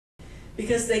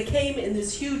because they came in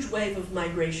this huge wave of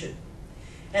migration.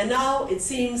 And now it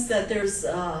seems that there's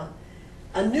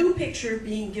a new picture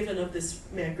being given of this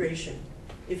migration.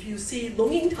 If you see,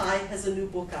 Long Ying-tai has a new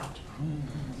book out.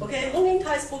 Okay, Long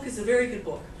Ying-tai's book is a very good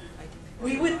book.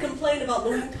 We would complain about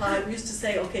Long Ying-tai. We used to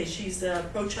say, okay, she's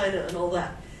pro-China and all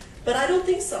that. But I don't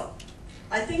think so.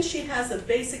 I think she has a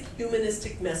basic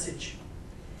humanistic message.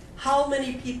 How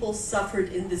many people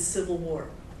suffered in this civil war?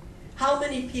 How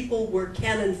many people were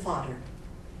cannon fodder?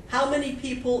 How many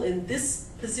people in this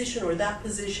position or that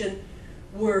position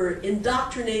were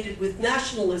indoctrinated with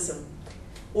nationalism,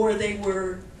 or they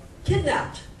were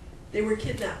kidnapped? They were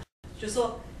kidnapped. 就是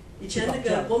说，以前那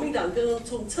个国民党跟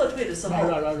从撤退的时候，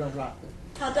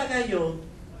他大概有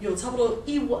差不多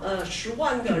10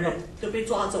万个人都被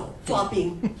抓走，抓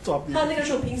兵。他那个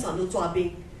时候平常都抓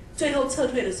兵，最后撤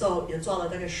退的时候也抓了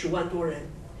大概10万多人。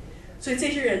所以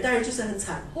这些人当然就是很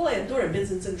惨。后来很多人变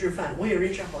成政治犯，我也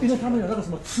认识好几个。因为他们有那个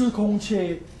什么吃空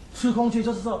切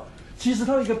就是说，其实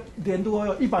他一个连都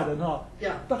有100人哈，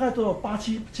大概都有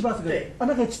70、80个人，啊，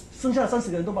那个剩下的30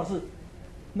个人都把是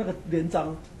那个连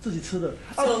长自己吃的。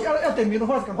啊，要点名的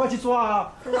话，赶快去抓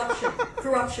啊。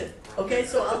Corruption. Okay,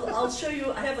 so I'll show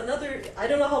you. I have another. I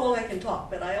don't know how long I can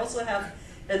talk, but I also have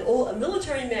a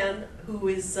military man who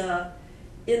is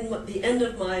in the end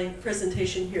of my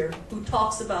presentation here, who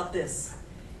talks about this.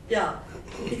 Yeah,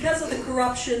 because of the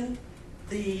corruption,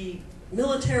 the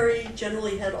military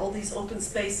generally had all these open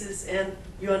spaces, and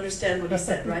you understand what he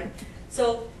said, right?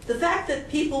 So the fact that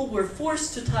people were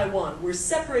forced to Taiwan, were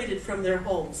separated from their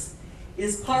homes,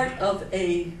 is part of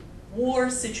a war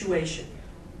situation,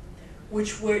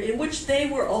 in which they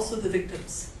were also the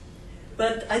victims.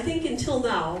 But I think until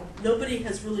now, nobody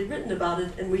has really written about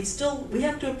it, and we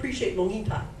have to appreciate Long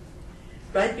Ying-tai,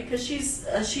 right? Because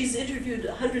she's interviewed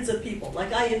hundreds of people,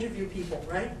 like I interview people,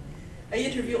 right? I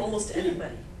interview almost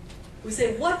anybody. We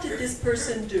say, what did this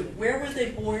person do? Where were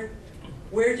they born?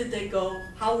 Where did they go?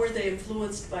 How were they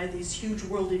influenced by these huge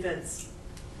world events?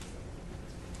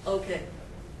 Okay.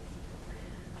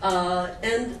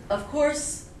 And of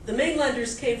course, the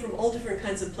mainlanders came from all different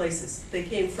kinds of places. They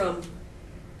came from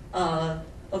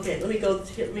okay, let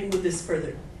me move this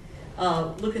further.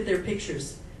 Look at their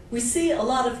pictures. We see a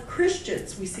lot of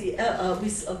Christians. We see,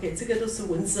 okay, 这个都是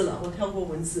文字了，我跳过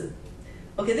文字。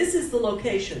Okay, this is the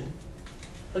location.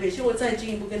 Okay, 现在我再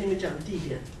进一步跟你们讲地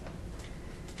点。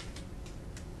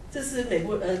这是美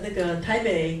国那个台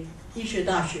北医学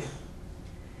大学。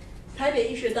台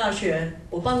北医学大学，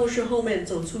我办公室后面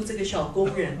走出这个小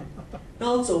公园，然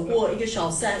后走过一个小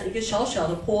山，一个小小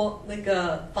的坡，那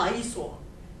个法医所。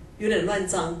有点乱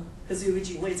脏，可是有个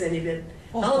警卫在那边。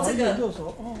然后这个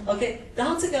 ，OK， 然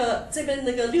后这边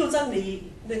那个Liuzhangli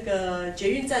那个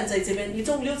捷运站在这边，你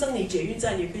从Liuzhangli捷运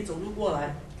站也可以走路过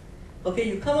来。Okay,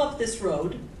 you come up this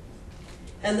road,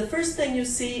 and the first thing you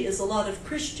see is a lot of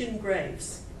Christian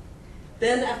graves.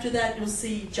 Then after that, you'll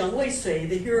see Jiang Weisui,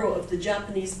 the hero of the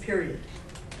Japanese period.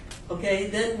 Okay,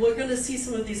 then we're going to see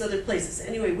some of these other places.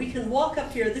 Anyway, we can walk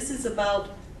up here. This is about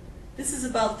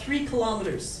 3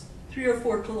 kilometers. 3 or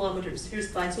 4 kilometers. Here's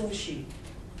Baizongxi.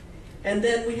 And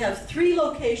then we have 3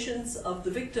 locations of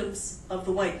the victims of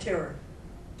the White Terror,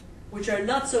 which are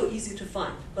not so easy to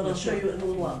find, but I'll show you in a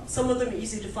little while. Some of them are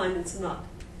easy to find and some not.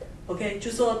 Okay,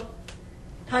 就说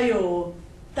它有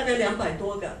大概200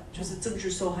多个，就是政治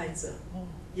受害者，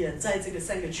也在这个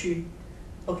3个区。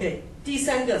Okay, 第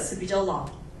3个是比较老，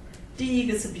第1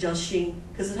个是比较新，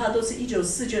可是它都是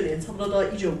1949年，差不多到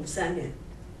1953年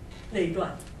那一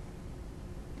段。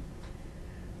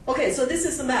Okay, so this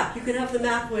is the map. You can have the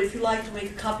map, or if you like to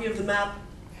make a copy of the map,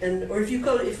 or if you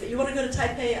want to go to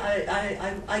Taipei,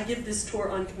 I give this tour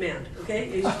on command.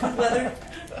 Okay, in good weather,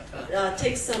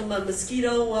 take some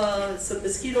mosquito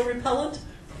repellent,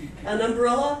 an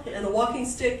umbrella, and a walking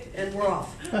stick, and we're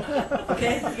off.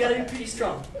 Okay, you got to be pretty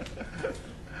strong.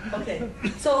 Okay,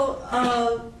 so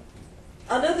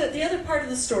the other part of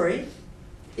the story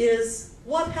is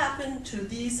what happened to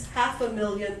these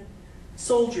 500,000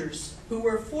 soldiers who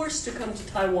were forced to come to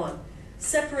Taiwan,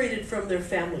 separated from their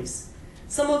families.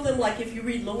 Some of them, like if you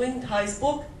read Long Ying-tai's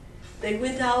book, they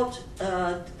went out,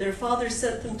 their father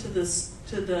sent them to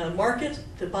the market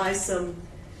to buy some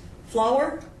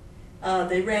flour.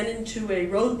 They ran into a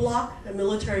roadblock, a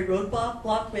military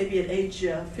roadblock, maybe at age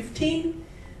 15.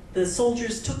 The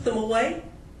soldiers took them away,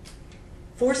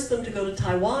 forced them to go to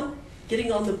Taiwan,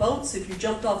 getting on the boats. If you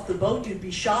jumped off the boat, you'd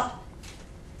be shot.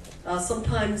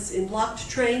 Sometimes in locked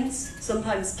trains,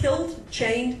 sometimes killed,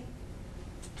 chained,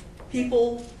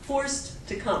 people forced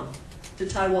to come to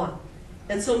Taiwan.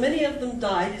 And so many of them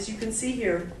died, as you can see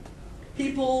here.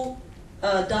 People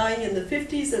dying in the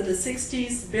 50s and the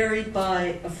 60s, buried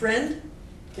by a friend.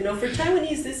 You know, for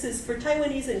Taiwanese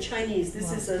and Chinese,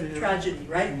 this is a tragedy,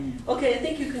 right? Okay, I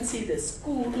think you can see this.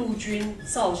 顾陆军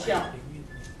少校，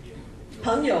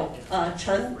朋友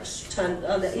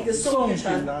一个宋玉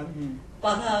成，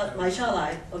把他埋下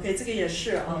来。OK， 这个也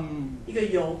是啊，一个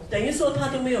游，等于说他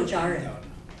都没有家人，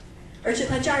而且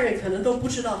他家人可能都不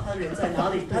知道他人在哪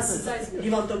里，他死在什么地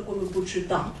方都不知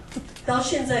道，到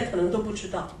现在可能都不知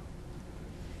道。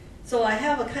So I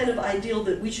have a kind of ideal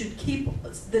that we should keep,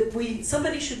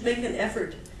 somebody should make an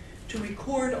effort to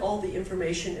record all the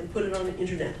information and put it on the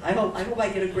internet. I hope I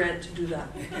get a grant to do that.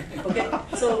 Okay,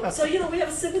 so you know, we have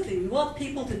a sympathy. We want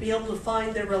people to be able to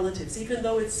find their relatives, even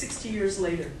though it's 60 years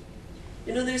later.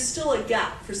 You know, there's still a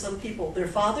gap for some people. Their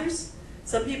fathers,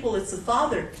 some people it's the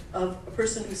father of a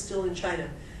person who's still in China.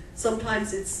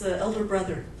 Sometimes it's the elder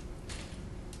brother.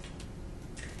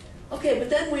 Okay, but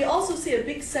then we also see a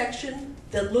big section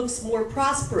that looks more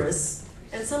prosperous,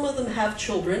 and some of them have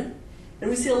children, and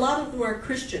we see a lot of them are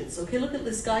Christians. Okay, look at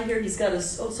this guy here. He's got a,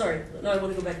 oh sorry, no, I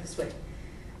want to go back this way.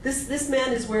 This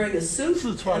man is wearing a suit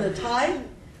and a tie.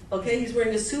 Okay, he's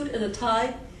wearing a suit and a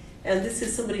tie, and this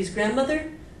is somebody's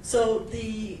grandmother. So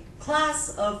the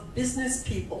class of business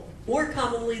people, more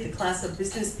commonly the class of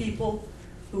business people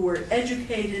who were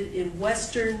educated in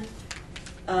Western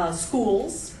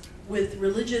schools with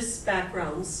religious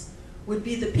backgrounds, would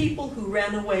be the people who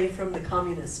ran away from the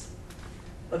communists.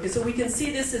 Okay, so we can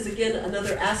see this as, again,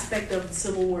 another aspect of the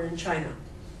Civil War in China.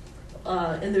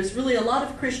 And there's really a lot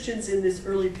of Christians in this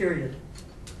early period.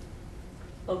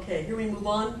 Okay, here we move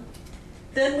on.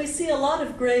 Then we see a lot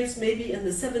of graves maybe in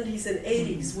the 70s and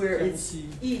 80s, where it's,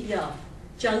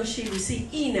 Jiangxi, we see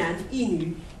一男一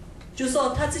女，就是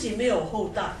说他自己没有后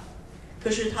代，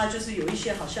可是他就是有一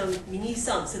些好像名义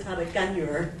上是他的干女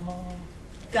儿。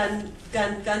干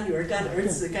女儿、干儿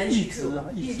子、干媳妇、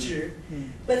义侄。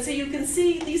But so you can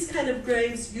see these kind of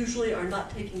graves usually are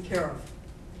not taken care of.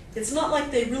 It's not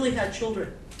like they really had children.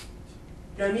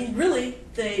 You know what I mean? Really,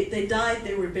 they died,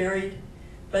 they were buried,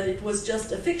 but it was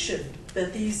just a fiction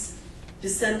that these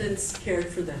descendants cared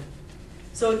for them.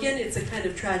 So again, it's a kind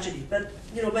of tragedy. But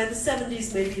you know, by the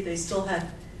 70s, maybe they still had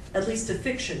at least a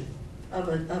fiction of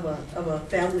a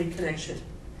family connection.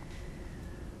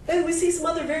 And we see some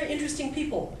other very interesting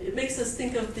people. It makes us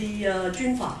think of the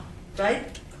Junfa, right?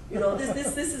 You know,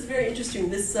 this is very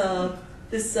interesting. This Liu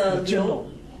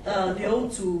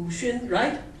Zhuxun,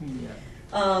 right?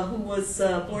 Who was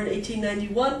born in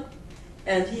 1891,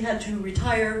 and he had to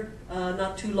retire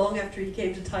not too long after he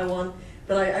came to Taiwan.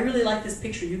 But I really like this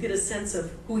picture. You get a sense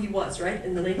of who he was, right,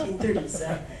 in the 1930s,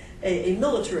 a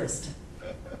militarist.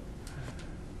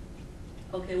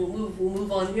 Okay, we'll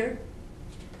move on here.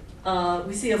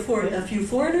 We see a few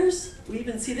foreigners. We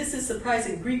even see, this is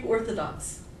surprising, Greek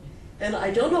Orthodox. And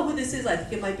I don't know who this is. I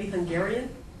think it might be Hungarian.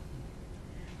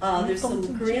 There's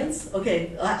some Koreans.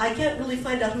 Okay, I can't really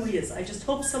find out who he is. I just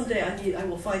hope someday I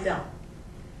will find out.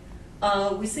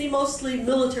 We see mostly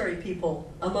military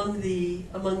people among the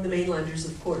mainlanders,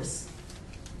 of course.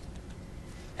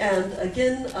 And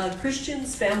again,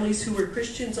 Christians, families who were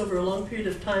Christians over a long period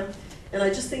of time. And I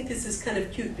just think this is kind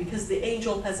of cute because the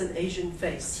angel has an Asian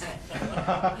face.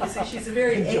 You see, she's a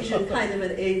very Asian kind of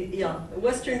a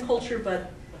Western culture, but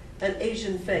an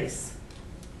Asian face.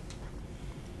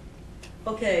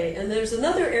 Okay, and there's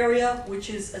another area which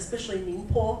is especially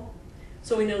Ningpo.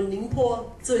 So we know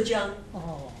Ningpo, Zhejiang.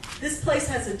 This place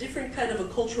has a different kind of a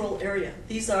cultural area.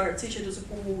 These are 这些都是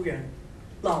公务员、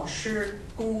老师、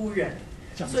公务员。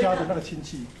蒋家的那个亲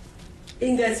戚。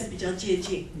应该是比较接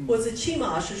近，或者起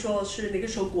码是说是那个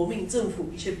时候国民政府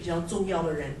一些比较重要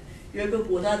的人，有一个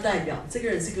国大代表，这个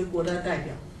人是一个国大代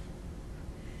表。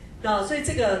那所以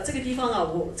这个地方啊，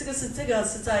这个是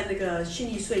在那个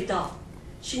信义隧道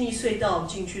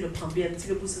进去的旁边，这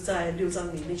个不是在六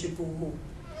张犁那些公墓，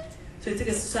所以这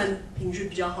个是算品质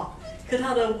比较好。可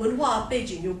它的文化背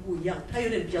景又不一样，它有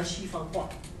点比较西方化。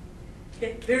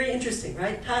Okay, very interesting,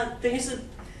 right? 它等于是。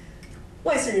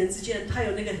外省人之间，他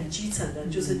有那个很基层的，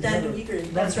就是单独一个人。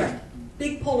That's right,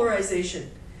 big polarization.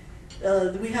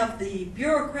 We have the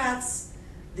bureaucrats,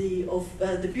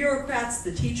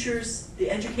 the teachers,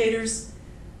 the educators,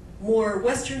 more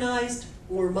westernized,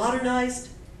 more modernized,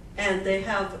 and they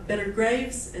have better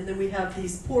graves. And then we have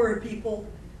these poorer people,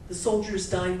 the soldiers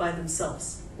dying by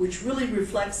themselves, which really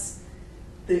reflects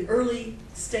the early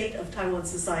state of Taiwan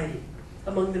society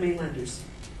among the mainlanders.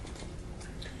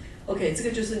 OK， 这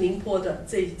个就是宁波的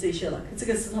这些了，这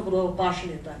个是差不多80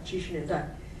年代、70年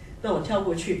代。那我跳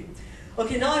过去。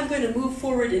OK, now I'm going to move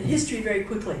forward in history very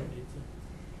quickly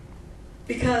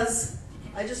because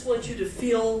I just want you to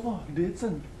feel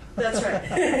That's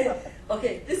right.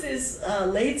 Okay, this is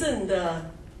雷震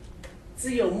的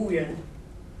自由墓园。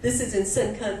This is in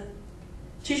深坑。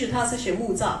其实他是写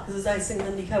木栅，可是在深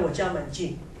坑离开我家蛮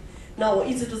近。那我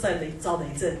一直都在找雷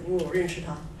震，因为我认识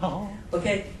他。好。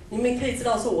OK， 你们可以知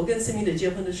道说，我跟施密德结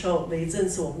婚的时候，雷震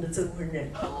是我们的证婚人。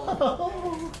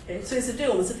OK， 所以是对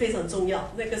我们是非常重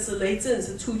要。那个是雷震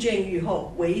是出监狱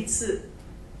后唯一一次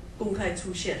公开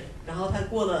出现，然后他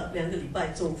过了2个礼拜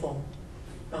中风，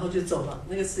然后就走了。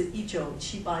那个是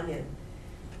1978年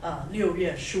10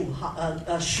月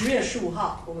15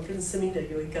号，我们跟施密德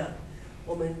有一个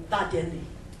我们大典礼，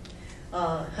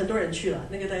很多人去了。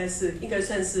那个大概是应该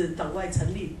算是党外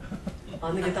成立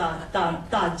那个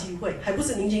大机会，还不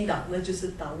是民进党，那就是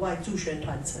党外助选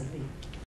团成立。